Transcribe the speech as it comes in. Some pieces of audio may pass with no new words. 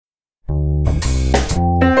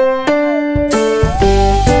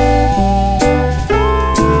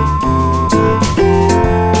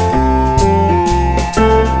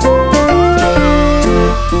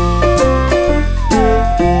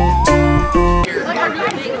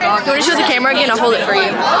You want to show the camera again? I'll hold it for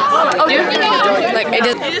you. Oh, dude. Like, it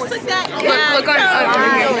just... Look on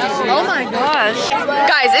oh my gosh.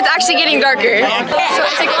 Guys, it's actually getting darker. So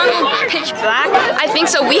it's like on pitch black. I think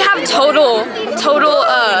so. We have total,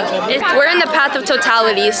 we're in the path of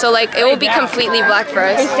totality. So like, it will be completely black for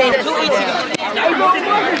us. You can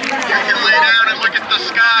lay down and look at the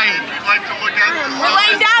sky. You'd like to look at the sun. We're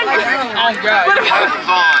laying down. Oh god.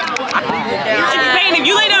 If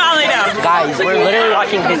you lay down, I'll lay down. Guys, we're literally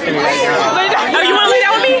watching history right now. Oh, you want to lay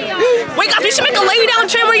down with me? Wait, guys, we should make a lay down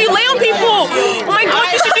trend where you lay on people. Oh my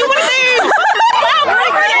gosh, you should do one of these. Wow, break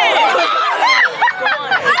it.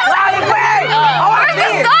 Where's the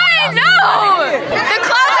sun? No! The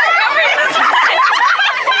clouds are covering the sun.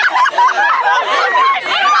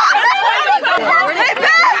 Hey,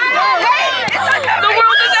 back! The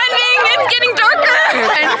world is ending. It's getting darker.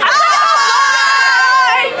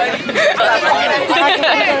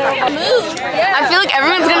 I feel like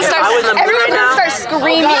everyone's gonna start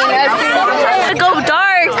screaming as soon go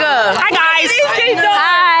dark. Hi guys.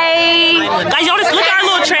 Hi. Guys, y'all just look at our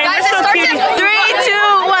little trend. Guys, it starts in 3, 2,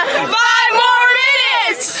 1. 5 more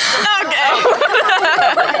minutes. Okay.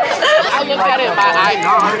 I looked at it.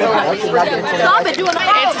 Stop it. It's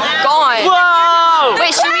gone. Whoa.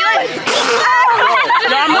 Wait, should we like?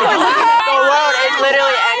 The world is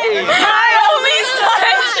literally ending. My only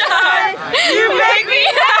sunshine. You make me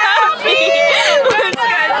happy.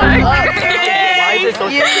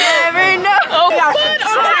 You never know.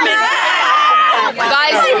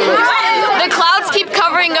 Guys, the clouds keep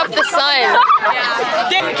covering up the sun.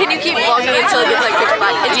 Can you keep vlogging until it gets like pitch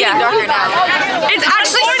black? It's getting darker now. It's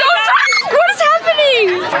actually so dark. What is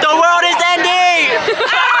happening? The world is ending.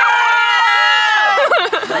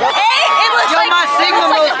 It looks like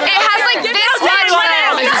it has like this much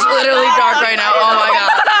now. It's literally dark right now. Oh my god.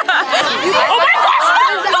 Oh my god.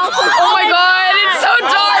 Oh my god. It's so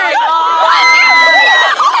dark.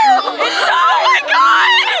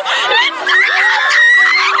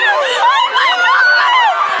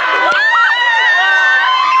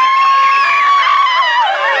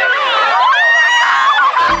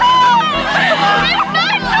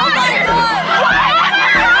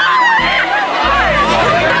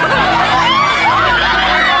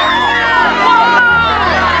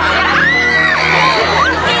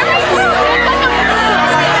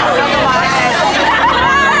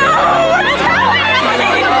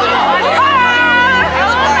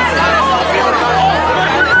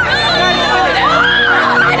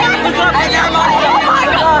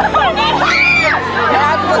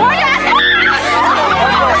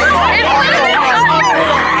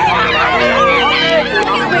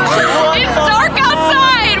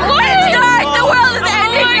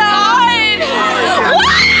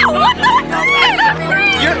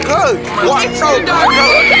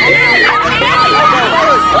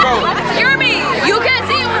 Hear me! You can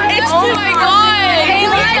see it's oh my god!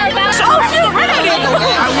 So ready!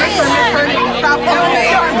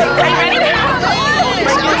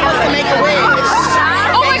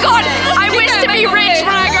 Oh my god! I wish to be rich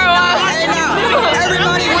when I grow up!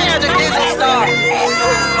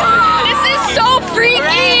 This is so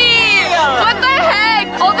freaky! What the heck?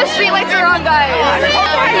 All the streetlights are on, guys!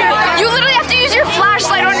 You literally have to use your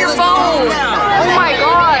flashlight on your phone! Oh my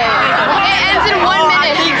god! It ends in 1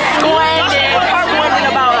 minute!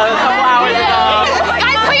 About a couple hours ago.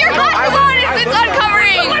 Guys, put your glasses on! It's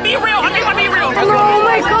uncovering! Let me be real. Oh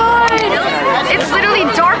my god! It's literally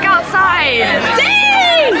dark outside!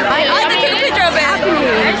 Dang! I have to take a picture of it!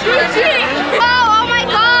 Oh my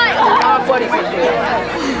god!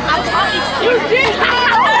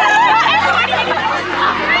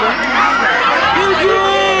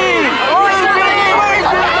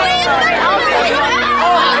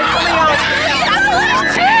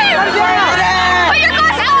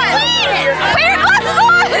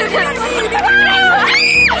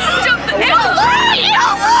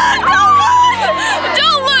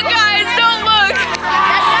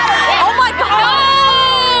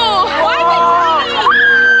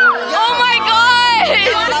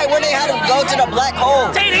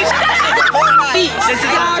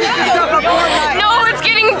 No, it's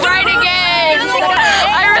getting bright again.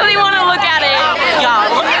 I really want to look at it. Y'all,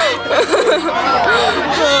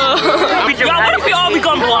 what if we all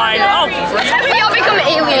become blind? Oh, we all become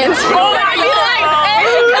aliens. oh my god!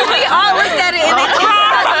 Because we all looked at it and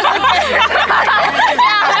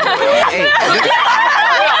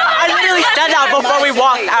I literally said that before we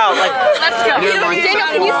walked out. Like, let's go. Daniel,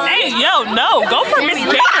 can you Hey, yo, no, go for Miss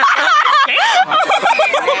Daniel.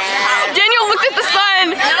 Daniel looked at the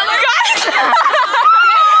sun. Guys!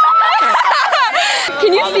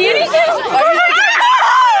 Can you see anything?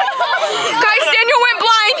 Guys, Daniel went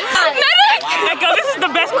blind.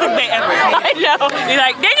 I know. You're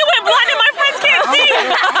like, then you went blind and my friends can't see.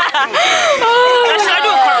 Should I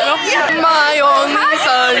do a cartwheel? My only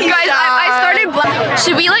son. Guys, I started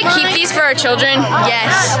should we like keep these for our children?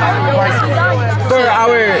 Yes.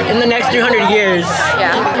 In the next 300 years.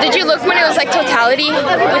 Yeah. Did you look when it was like totality?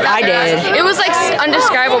 I did. It was like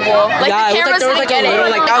undescribable. Like yeah, the cameras there was like didn't get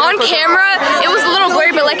it. Like, on camera, it was a little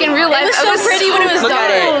blurry, but like in real life, it was so pretty when it was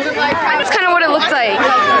dark. That's kind of what it looked like.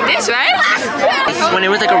 This, right? When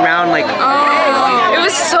it was like around like. It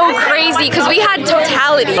was so crazy because we had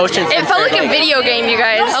totality. It felt like a video game, you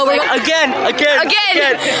guys. Oh, Again. I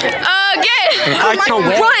can't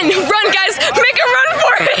wait. Run, guys! Make a run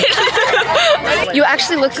for it! You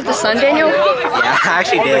actually looked at the sun, Daniel? Yeah, I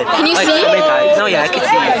actually did. Can you see? No, yeah, I can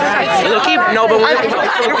see it. No, but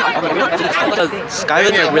the sky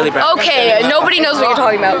was like really bright. Okay, nobody knows what you're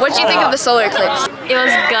talking about. What did you think of the solar eclipse? It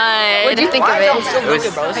was good. What did you think of it? It was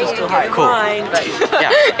cool.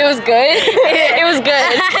 Yeah. It was good? It was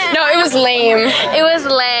good. No, it was lame. It was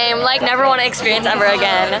lame. Like, never want to experience ever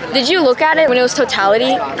again. Did you look at it when it was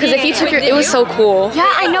totality? Because if you took it was so cool.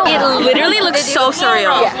 Yeah, I know. It literally looks so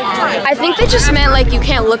surreal. Yeah. I think they just meant like you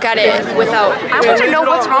can't look at it without. I want to know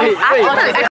what's wrong.